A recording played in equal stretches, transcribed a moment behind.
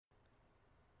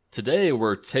Today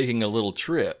we're taking a little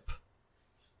trip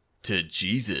to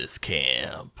Jesus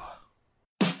Camp.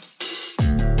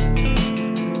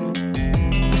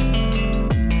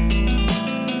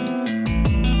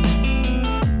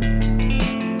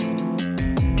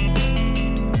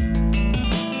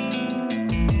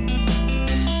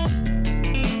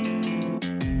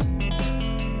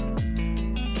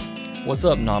 What's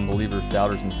up, non-believers,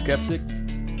 doubters, and skeptics?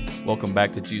 Welcome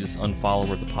back to Jesus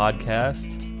Unfollower, the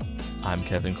podcast. I'm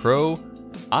Kevin Crow.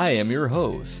 I am your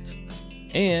host.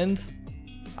 And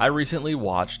I recently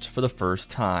watched for the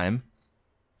first time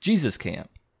Jesus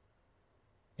Camp.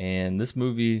 And this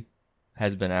movie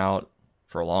has been out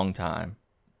for a long time.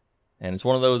 And it's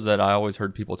one of those that I always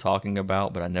heard people talking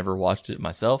about, but I never watched it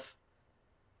myself.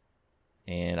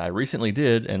 And I recently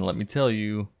did, and let me tell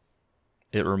you,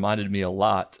 it reminded me a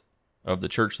lot of the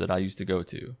church that I used to go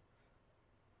to.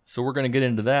 So we're going to get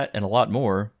into that and a lot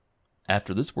more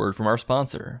after this word from our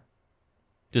sponsor.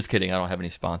 Just kidding, I don't have any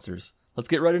sponsors. Let's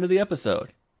get right into the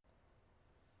episode.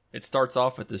 It starts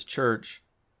off at this church,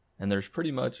 and it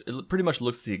pretty much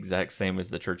looks the exact same as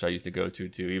the church I used to go to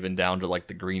too, even down to like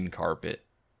the green carpet.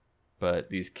 But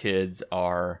these kids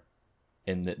are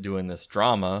doing this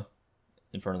drama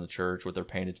in front of the church with their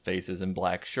painted faces and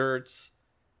black shirts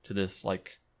to this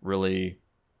like really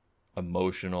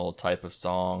emotional type of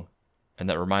song. And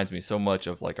that reminds me so much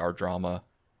of like our drama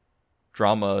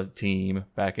team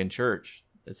back in church.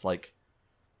 It's like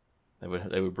they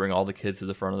would bring all the kids to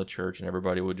the front of the church, and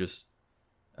everybody would just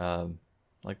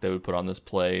like they would put on this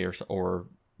play or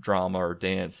drama or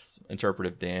dance,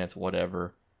 interpretive dance,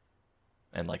 whatever.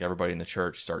 And like everybody in the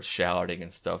church starts shouting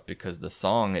and stuff because the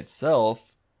song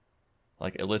itself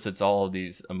like elicits all of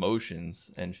these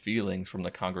emotions and feelings from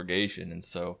the congregation. And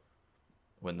so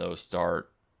when those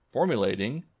start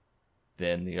formulating,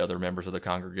 then the other members of the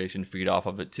congregation feed off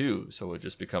of it too. So it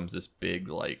just becomes this big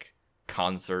like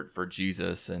concert for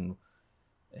Jesus and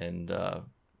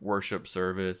worship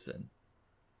service. And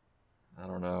I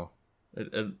don't know,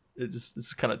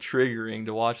 it's kind of triggering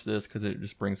to watch this because it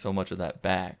just brings so much of that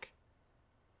back.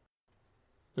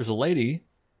 There's a lady,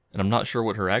 and I'm not sure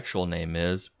what her actual name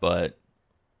is, but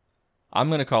I'm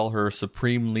going to call her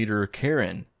Supreme Leader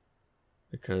Karen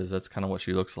because that's kind of what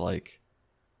she looks like.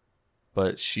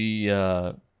 But she's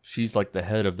like the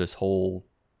head of this whole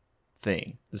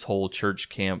thing, this whole church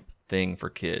camp thing for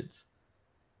kids.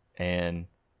 And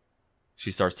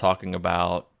she starts talking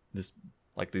about this,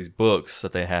 like these books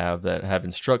that they have that have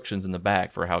instructions in the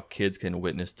back for how kids can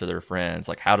witness to their friends,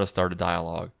 like how to start a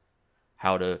dialogue,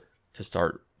 how to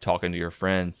start talking to your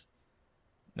friends.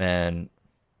 And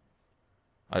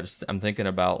I'm thinking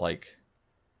about like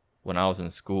when I was in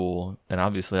school, and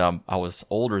obviously I was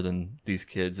older than these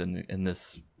kids in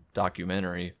this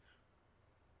documentary,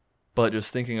 but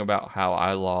just thinking about how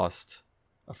I lost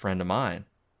a friend of mine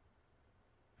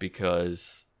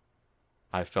because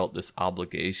I felt this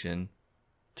obligation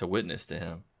to witness to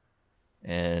him.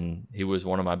 And he was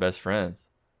one of my best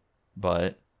friends,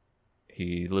 but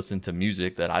he listened to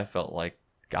music that I felt like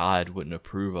God wouldn't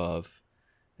approve of.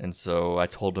 And so I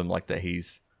told him like that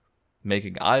he's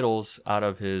making idols out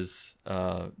of his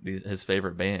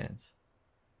favorite bands.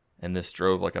 And this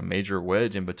drove like a major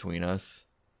wedge in between us.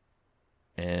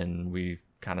 And we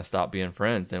kind of stopped being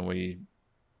friends, and we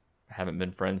haven't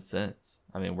been friends since.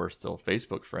 I mean, we're still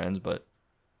Facebook friends, but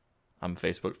I'm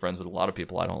Facebook friends with a lot of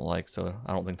people I don't like, so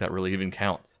I don't think that really even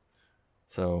counts.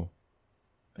 So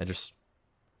it just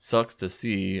sucks to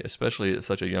see, especially at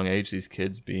such a young age, these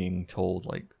kids being told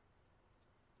like,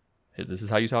 hey, this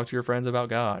is how you talk to your friends about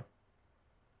God.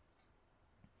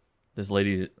 This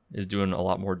lady is doing a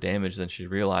lot more damage than she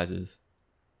realizes.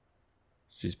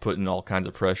 She's putting all kinds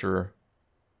of pressure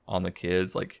on the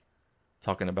kids, like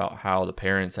talking about how the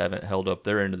parents haven't held up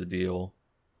their end of the deal.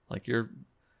 Like your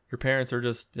parents are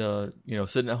just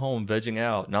sitting at home vegging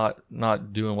out,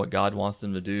 not doing what God wants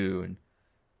them to do, and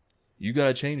you got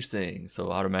to change things.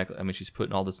 So automatically, I mean, she's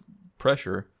putting all this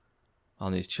pressure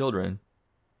on these children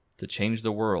to change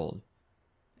the world.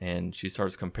 And she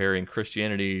starts comparing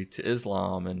Christianity to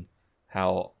Islam and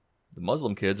how the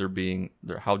Muslim kids are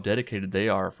how dedicated they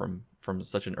are from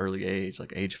such an early age,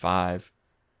 like age 5.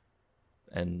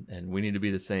 And we need to be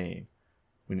the same.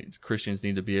 Christians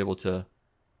need to be able to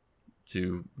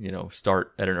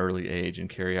start at an early age and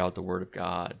carry out the word of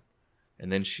God. And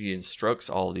then she instructs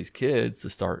all these kids to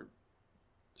start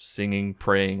singing,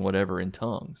 praying, whatever in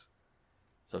tongues.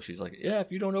 So she's like, yeah,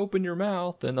 if you don't open your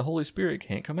mouth, then the Holy Spirit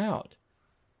can't come out.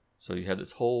 So you have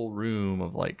this whole room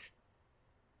of like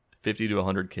 50 to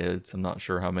 100 kids, I'm not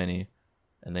sure how many,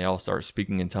 and they all start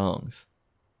speaking in tongues.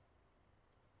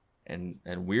 And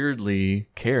weirdly,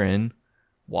 Karen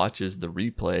watches the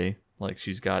replay. Like,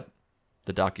 she's got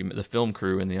the film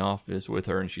crew in the office with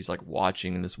her, and she's like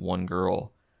watching this one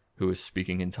girl who is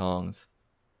speaking in tongues,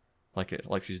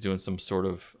 like she's doing some sort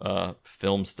of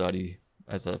film study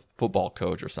as a football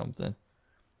coach or something.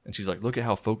 And she's like, look at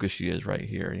how focused she is right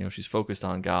here. You know, she's focused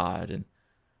on God, and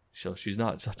so she's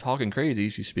not talking crazy.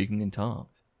 She's speaking in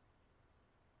tongues.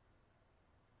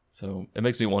 So it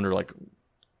makes me wonder, like,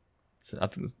 I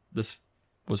think this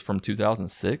was from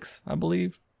 2006, I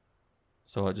believe.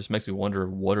 So it just makes me wonder,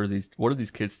 what do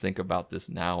these kids think about this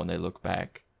now when they look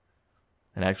back?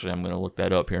 And actually, I'm going to look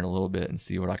that up here in a little bit and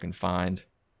see what I can find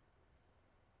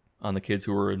on the kids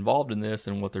who were involved in this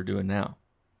and what they're doing now.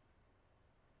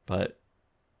 But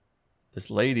this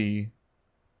lady,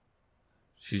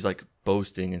 she's like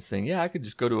boasting and saying, yeah, I could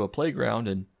just go to a playground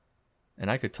and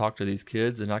I could talk to these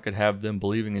kids, and I could have them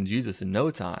believing in Jesus in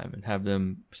no time, and have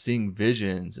them seeing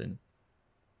visions, and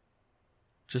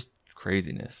just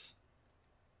craziness.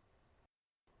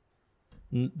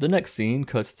 The next scene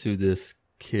cuts to this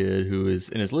kid who is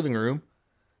in his living room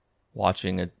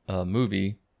watching a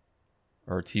movie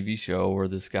or a TV show where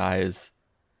this guy is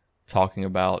talking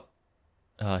about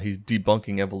he's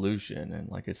debunking evolution, and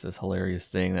like, it's this hilarious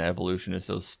thing that evolution is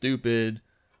so stupid.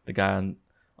 The guy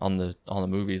on the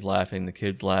movie is laughing, the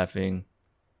kid's laughing,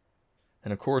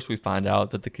 and of course we find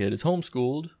out that the kid is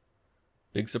homeschooled.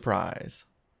 Big surprise.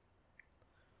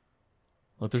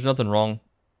 Look, there's nothing wrong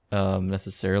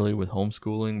necessarily with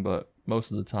homeschooling, but most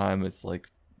of the time it's like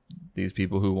these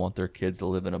people who want their kids to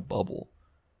live in a bubble.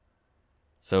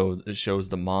 So it shows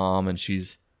the mom, and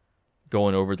she's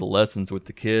going over the lessons with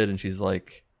the kid, and she's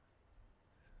like,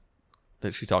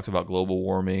 that she talks about global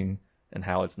warming and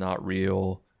how it's not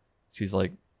real. She's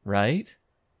like, right?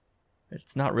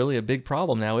 It's not really a big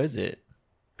problem now, is it?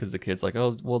 Because the kid's like,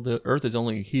 oh, well, the earth is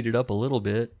only heated up a little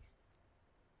bit.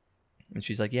 And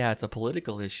she's like, yeah, it's a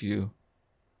political issue.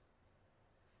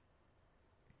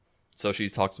 So she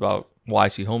talks about why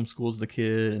she homeschools the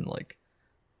kid, and like,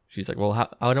 she's like, well,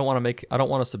 I don't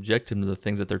want to subject him to the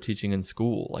things that they're teaching in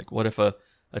school. Like, what if a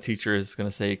teacher is going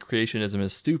to say creationism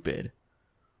is stupid?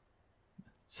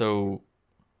 So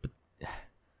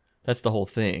that's the whole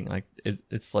thing. Like,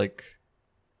 it's like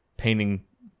painting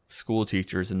school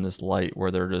teachers in this light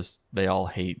where they all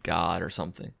hate God or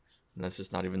something. And that's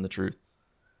just not even the truth.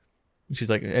 She's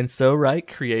like, and so, right,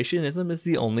 creationism is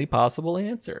the only possible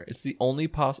answer. It's the only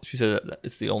she said,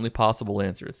 it's the only possible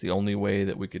answer. It's the only way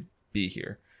that we could be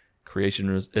here.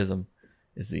 Creationism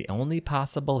is the only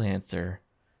possible answer.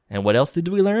 And what else did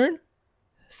we learn?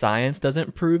 Science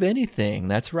doesn't prove anything.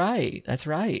 That's right. That's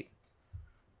right.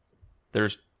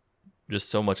 There's just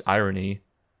so much irony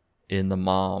in the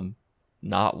mom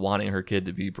not wanting her kid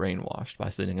to be brainwashed by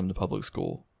sending him to public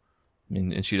school. I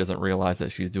mean, and she doesn't realize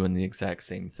that she's doing the exact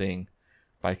same thing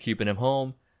by keeping him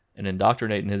home and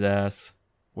indoctrinating his ass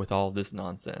with all this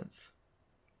nonsense.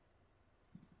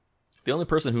 The only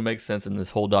person who makes sense in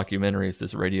this whole documentary is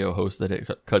this radio host that it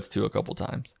cuts to a couple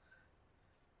times.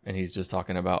 And he's just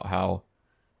talking about how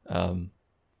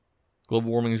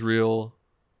global warming is real,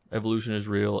 evolution is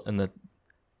real, and that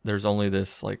there's only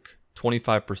this like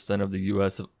 25% of the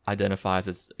U.S. identifies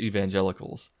as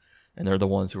evangelicals. And they're the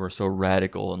ones who are so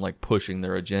radical and like pushing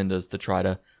their agendas to try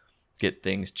to get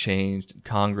things changed in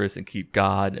Congress and keep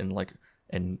God and like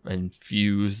and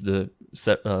fuse the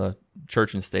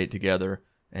church and state together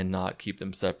and not keep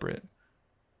them separate.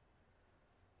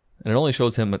 And it only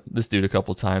shows this dude a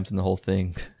couple times in the whole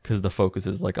thing because the focus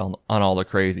is like on all the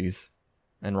crazies,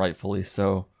 and rightfully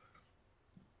so.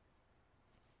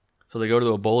 So they go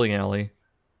to a bowling alley.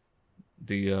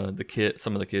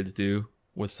 Some of the kids do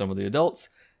with some of the adults,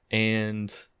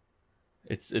 and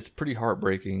it's pretty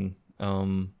heartbreaking.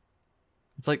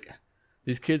 It's like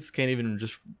these kids can't even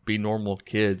just be normal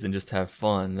kids and just have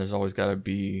fun. There's always got to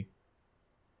be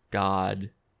God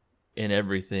in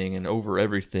everything and over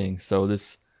everything. So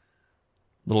this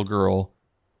little girl,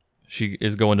 she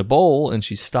is going to bowl, and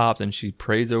she stops and she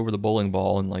prays over the bowling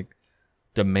ball and like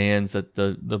demands that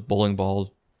the bowling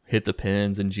ball hit the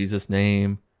pins in Jesus'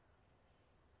 name.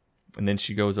 And then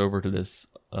she goes over to this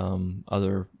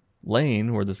other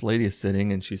lane where this lady is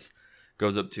sitting, and she's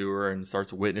goes up to her and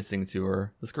starts witnessing to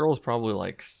her. This girl is probably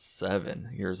like 7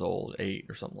 years old, 8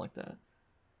 or something like that.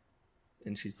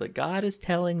 And she's like, God is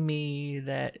telling me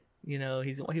that, you know,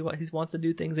 he wants to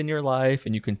do things in your life.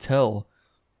 And you can tell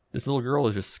this little girl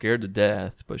is just scared to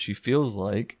death, but she feels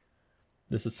like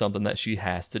this is something that she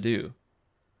has to do.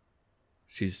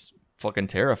 She's fucking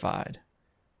terrified.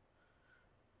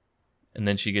 And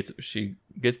then she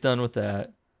gets done with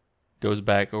that, goes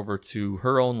back over to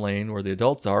her own lane where the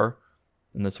adults are,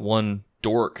 and this one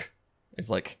dork is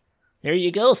like There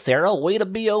you go, Sarah. Way to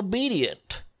be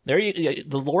obedient.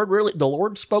 The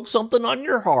Lord spoke something on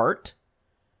your heart.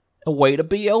 A way to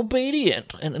be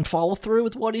obedient and follow through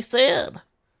with what he said.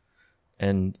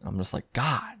 And I'm just like,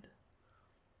 God,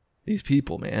 these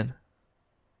people, man.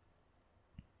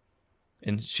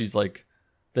 And she's like,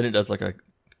 then it does like a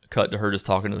cut to her just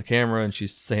talking to the camera, and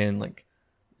she's saying like,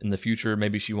 in the future,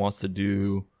 maybe she wants to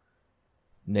do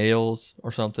nails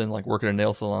or something, like work at a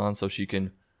nail salon so she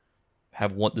can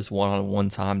have this one-on-one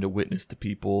time to witness to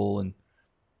people. And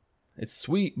it's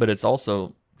sweet, but it's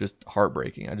also just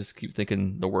heartbreaking. I just keep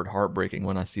thinking the word heartbreaking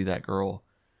when I see that girl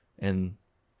and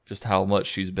just how much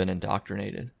she's been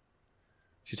indoctrinated.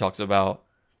 She talks about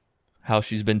how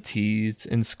she's been teased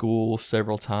in school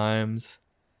several times,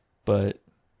 but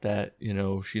that,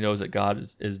 she knows that God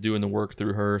is doing the work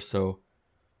through her. So,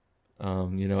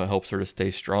 it helps her to stay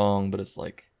strong, but it's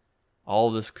like all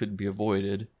this could be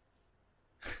avoided,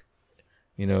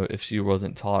 if she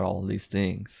wasn't taught all these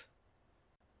things.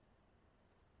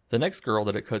 The next girl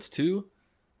that it cuts to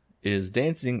is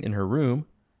dancing in her room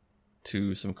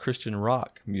to some Christian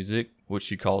rock music, which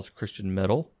she calls Christian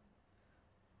metal.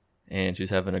 And she's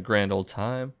having a grand old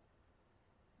time.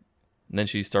 And then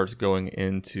she starts going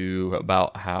into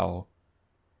about how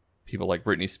people like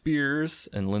Britney Spears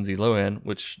and Lindsay Lohan,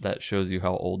 which that shows you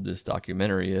how old this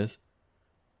documentary is,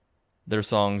 their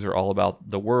songs are all about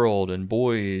the world and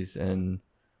boys. And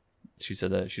she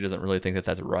said that she doesn't really think that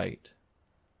that's right.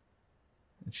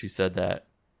 And she said,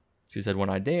 when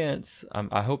I dance,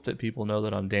 I hope that people know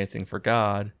that I'm dancing for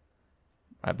God,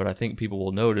 but I think people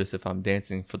will notice if I'm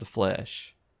dancing for the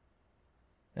flesh.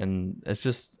 And it's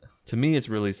just, to me, it's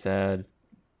really sad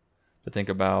to think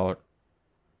about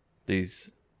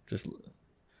these just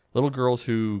little girls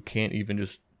who can't even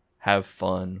just have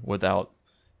fun without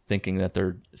thinking that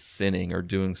they're sinning or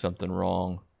doing something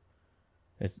wrong.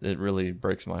 It really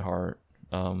breaks my heart.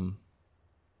 And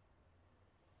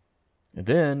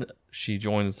then she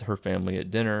joins her family at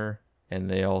dinner, and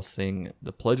they all sing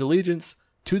the Pledge Allegiance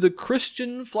to the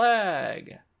Christian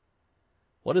flag.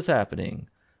 What is happening?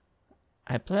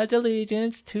 I pledge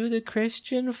allegiance to the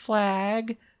Christian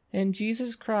flag and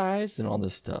Jesus Christ and all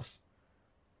this stuff.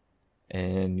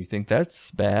 And you think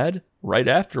that's bad? Right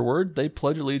afterward, they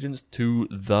pledge allegiance to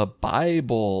the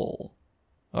Bible.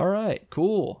 All right,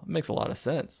 cool. It makes a lot of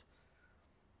sense.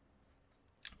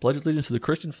 Pledge allegiance to the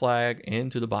Christian flag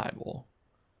and to the Bible.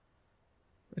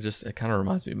 It kind of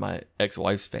reminds me of my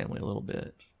ex-wife's family a little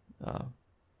bit.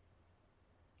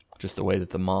 Just the way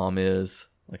that the mom is,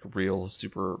 like real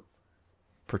super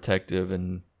protective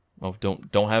and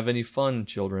don't have any fun,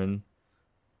 children.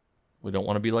 We don't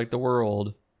want to be like the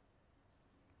world.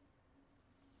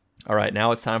 All right,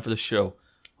 now it's time for the show.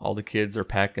 All the kids are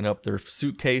packing up their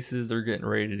suitcases. They're getting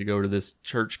ready to go to this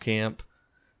church camp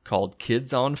called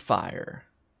Kids on Fire.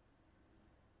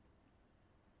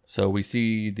 So we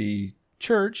see the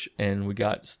church, and we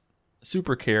got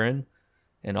Super Karen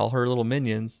and all her little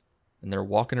minions, and they're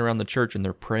walking around the church, and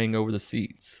they're praying over the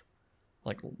seats,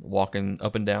 like walking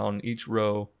up and down each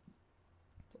row,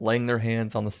 laying their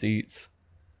hands on the seats.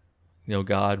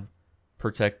 God,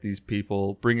 protect these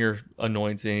people, bring your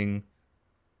anointing,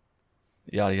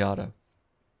 yada yada.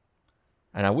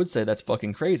 And I would say that's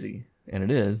fucking crazy, and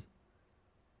it is,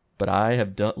 but I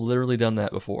have literally done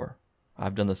that before.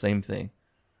 I've done the same thing.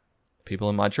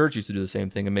 People in my church used to do the same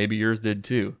thing, and maybe yours did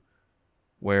too,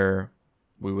 where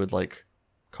we would like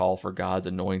call for God's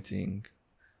anointing,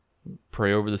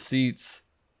 pray over the seats,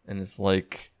 and it's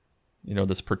like,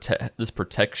 this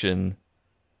protection.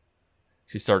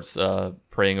 She starts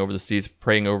praying over the seats,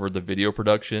 praying over the video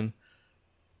production.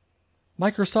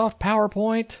 Microsoft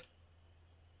PowerPoint,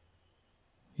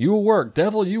 you will work.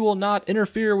 Devil, you will not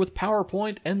interfere with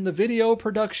PowerPoint and the video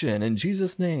production in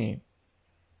Jesus' name.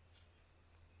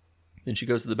 Then she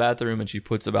goes to the bathroom and she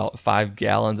puts about 5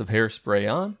 gallons of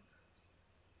hairspray on.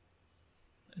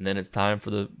 And then it's time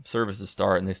for the service to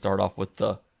start, and they start off with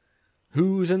the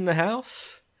 "Who's in the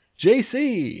house?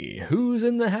 JC. Who's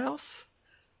in the house?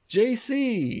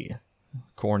 JC."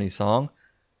 Corny song.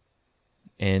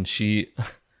 And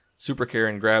Super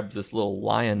Karen grabs this little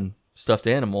lion stuffed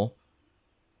animal,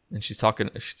 and she's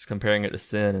comparing it to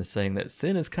Sin and saying that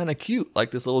Sin is kind of cute,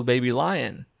 like this little baby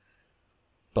lion.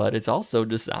 But it's also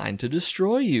designed to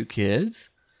destroy you, kids.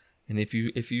 And if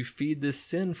you feed this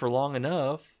Sin for long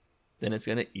enough, then it's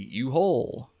going to eat you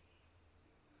whole.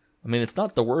 I mean, it's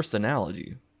not the worst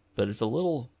analogy, but it's a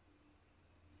little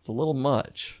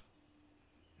much.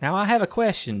 Now I have a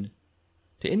question.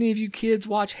 Do any of you kids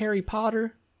watch Harry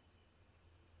Potter?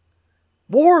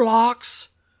 Warlocks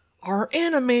are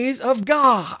enemies of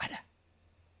God.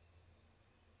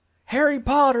 Harry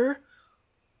Potter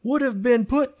would have been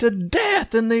put to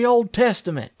death in the Old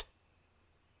Testament.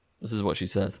 This is what she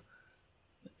says.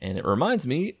 And it reminds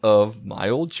me of my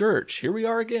old church. Here we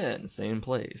are again, same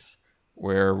place,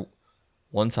 where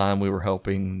one time we were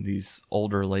helping these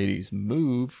older ladies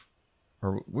move,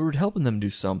 or we were helping them do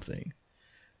something.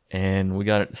 And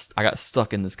I got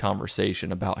stuck in this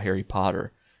conversation about Harry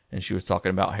Potter. And she was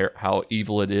talking about how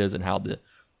evil it is and how the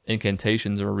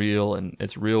incantations are real and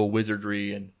it's real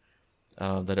wizardry, and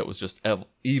that it was just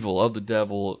evil of the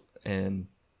devil. And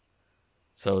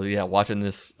so, yeah, watching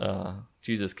this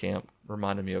Jesus Camp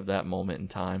reminded me of that moment in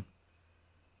time.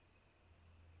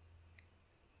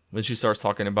 Then she starts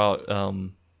talking about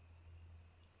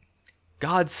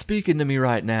God's speaking to me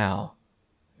right now.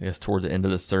 I guess toward the end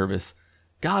of the service,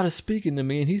 God is speaking to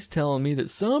me, and he's telling me that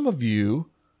some of you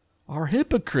are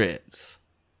hypocrites.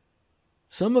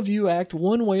 Some of you act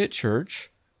one way at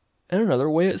church and another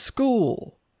way at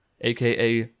school,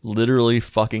 aka literally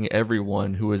fucking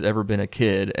everyone who has ever been a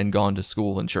kid and gone to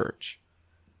school and church.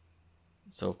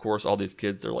 So of course all these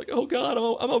kids are like, oh God,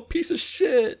 I'm a piece of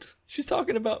shit. She's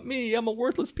talking about me. I'm a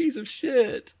worthless piece of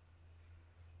shit.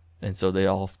 And so they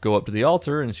all go up to the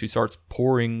altar, and she starts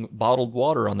pouring bottled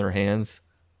water on their hands,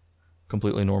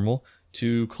 completely normal,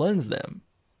 to cleanse them.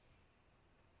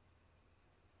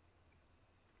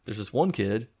 There's this one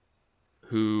kid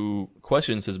who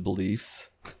questions his beliefs.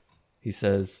 He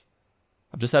says,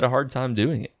 I've just had a hard time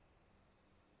doing it.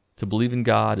 To believe in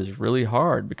God is really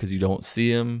hard because you don't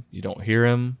see him, you don't hear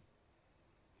him.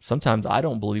 Sometimes I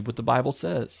don't believe what the Bible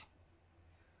says.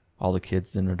 All the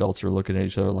kids and adults are looking at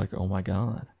each other like, oh my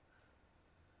God.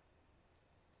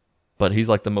 But he's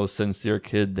like the most sincere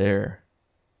kid there,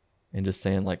 and just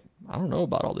saying like, I don't know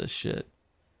about all this shit.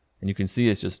 And you can see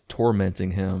it's just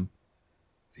tormenting him.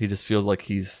 He just feels like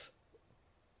he's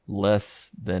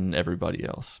less than everybody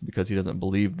else because he doesn't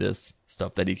believe this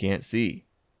stuff that he can't see.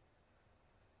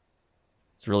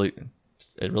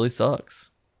 It really sucks.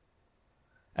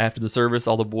 After the service,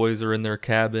 all the boys are in their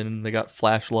cabin. They got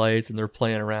flashlights and they're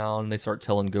playing around. And they start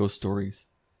telling ghost stories.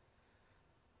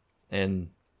 And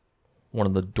one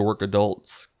of the dork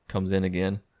adults comes in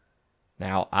again.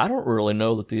 Now, I don't really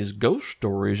know that these ghost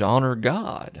stories honor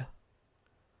God.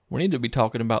 We need to be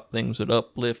talking about things that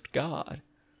uplift God.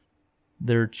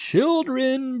 They're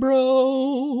children,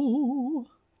 bro.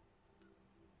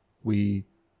 We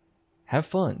have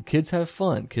fun. Kids have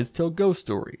fun. Kids tell ghost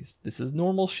stories. This is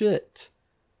normal shit.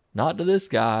 Not to this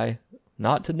guy.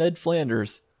 Not to Ned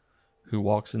Flanders, who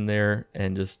walks in there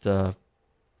and just, I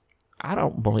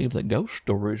don't believe that ghost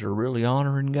stories are really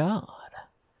honoring God.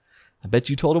 I bet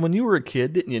you told him when you were a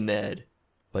kid, didn't you, Ned?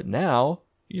 But now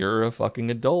you're a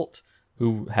fucking adult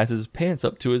who has his pants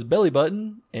up to his belly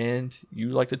button, and you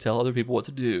like to tell other people what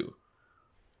to do.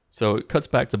 So it cuts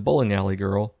back to Bowling Alley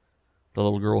Girl, the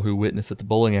little girl who witnessed at the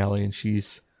bowling alley, and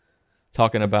she's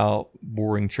talking about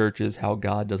boring churches, how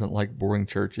God doesn't like boring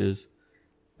churches,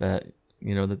 that,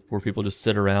 you know, that where people just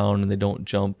sit around and they don't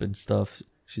jump and stuff.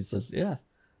 She says, yeah,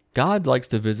 God likes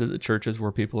to visit the churches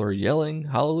where people are yelling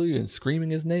hallelujah and screaming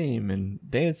his name and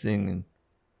dancing. And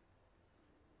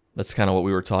that's kind of what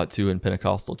we were taught too in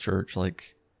Pentecostal church,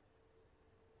 like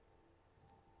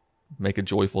make a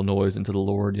joyful noise unto the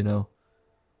Lord, you know,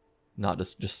 not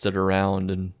just sit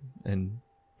around and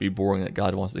be boring, that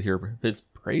God wants to hear his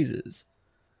praises.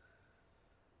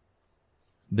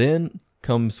 Then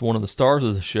comes one of the stars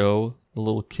of the show, the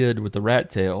little kid with the rat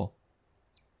tail,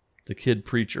 the kid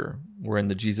preacher wearing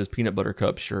the Jesus Peanut Butter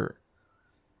Cup shirt.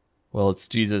 Well, it's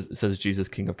Jesus. It says Jesus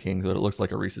King of Kings, but it looks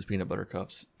like a Reese's Peanut Butter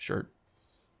Cups shirt.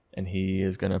 And he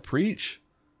is going to preach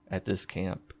at this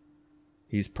camp.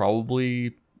 He's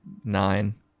probably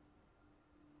 9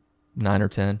 or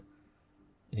 10.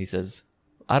 And he says,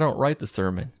 I don't write the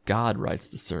sermon. God writes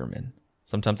the sermon.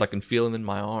 Sometimes I can feel him in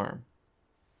my arm.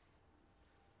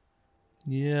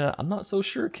 Yeah, I'm not so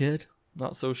sure, kid.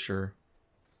 Not so sure.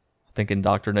 I think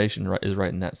indoctrination is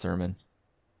writing that sermon.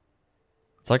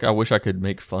 It's like I wish I could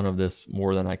make fun of this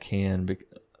more than I can.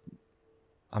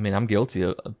 I mean, I'm guilty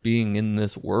of being in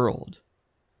this world.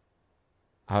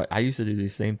 I used to do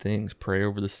these same things. Pray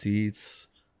over the seats.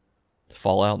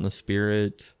 Fall out in the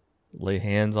spirit. Lay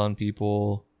hands on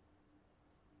people.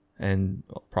 And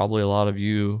probably a lot of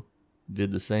you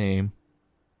did the same.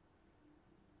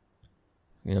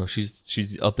 You know,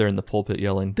 she's up there in the pulpit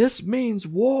yelling, "This means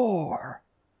war.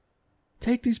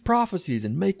 Take these prophecies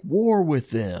and make war with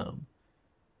them."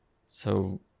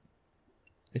 So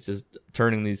it's just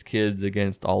turning these kids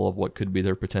against all of what could be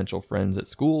their potential friends at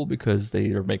school because they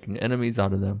are making enemies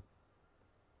out of them.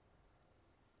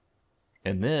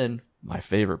 And then my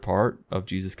favorite part of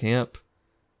Jesus Camp,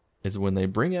 is when they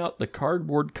bring out the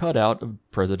cardboard cutout of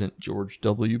President George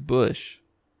W. Bush.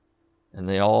 And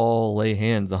they all lay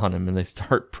hands on him and they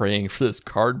start praying for this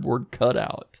cardboard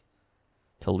cutout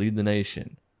to lead the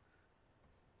nation.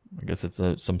 I guess it's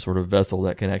some sort of vessel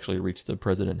that can actually reach the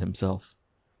president himself.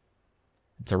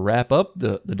 And to wrap up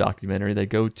the documentary, they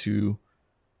go to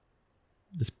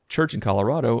this church in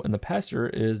Colorado, and the pastor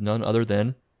is none other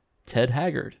than Ted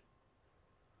Haggard.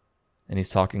 And he's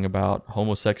talking about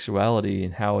homosexuality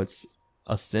and how it's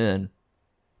a sin.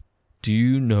 Do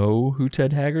you know who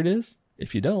Ted Haggard is?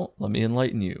 If you don't, let me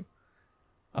enlighten you.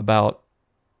 About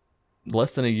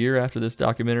less than a year after this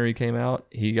documentary came out,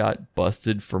 he got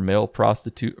busted for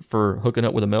hooking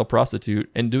up with a male prostitute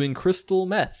and doing crystal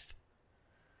meth.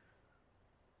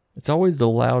 It's always the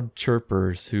loud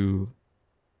chirpers who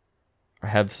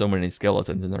have so many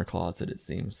skeletons in their closet, it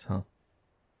seems, huh?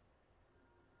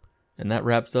 And that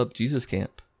wraps up Jesus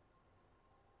Camp.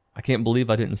 I can't believe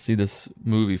I didn't see this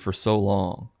movie for so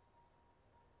long.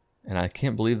 And I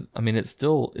can't believe,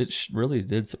 it really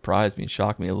did surprise me,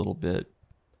 shock me a little bit.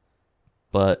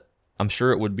 But I'm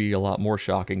sure it would be a lot more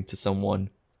shocking to someone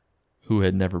who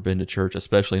had never been to church,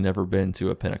 especially never been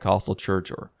to a Pentecostal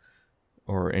church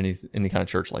or any kind of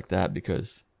church like that.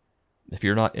 Because if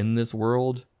you're not in this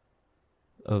world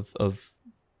of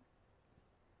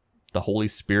the Holy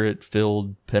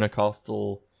Spirit-filled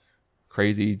Pentecostal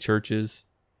crazy churches,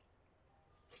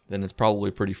 then it's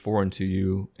probably pretty foreign to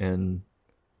you and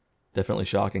definitely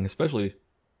shocking, especially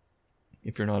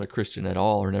if you're not a Christian at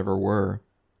all or never were.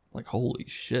 Like, holy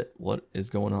shit, what is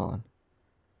going on?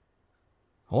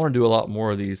 I want to do a lot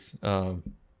more of these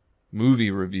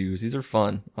movie reviews. These are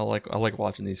fun. I like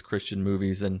watching these Christian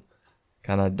movies and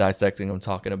kind of dissecting them,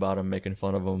 talking about them, making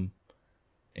fun of them.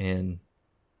 And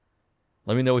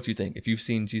let me know what you think. If you've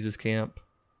seen Jesus Camp,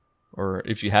 or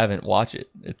if you haven't, watch it.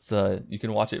 It's you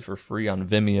can watch it for free on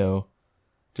Vimeo.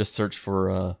 Just search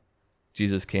for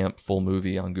Jesus Camp full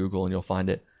movie on Google and you'll find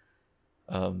it.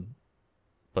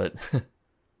 But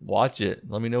watch it.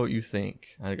 Let me know what you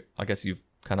think. I guess you've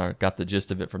kind of got the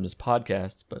gist of it from this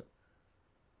podcast, but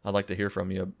I'd like to hear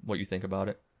from you what you think about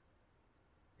it.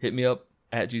 Hit me up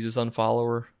at Jesus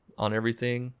Unfollower on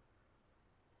everything.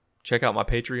 Check out my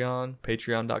Patreon,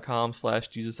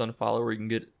 patreon.com/Jesus Unfollower. You can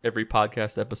get every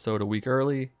podcast episode a week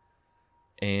early.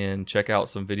 And check out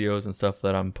some videos and stuff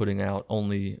that I'm putting out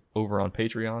only over on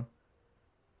Patreon.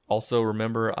 Also,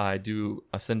 remember, I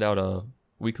send out a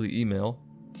weekly email.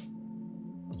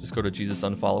 Just go to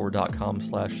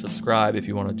JesusUnfollower.com/subscribe if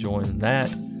you want to join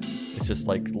that. It's just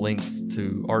like links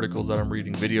to articles that I'm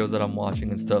reading, videos that I'm watching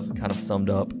and stuff kind of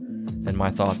summed up, and my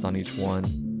thoughts on each one.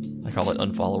 I call it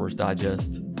Unfollowers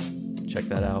Digest. Check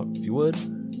that out if you would.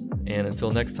 And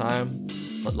until next time,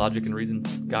 let logic and reason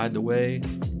guide the way.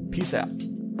 Peace out.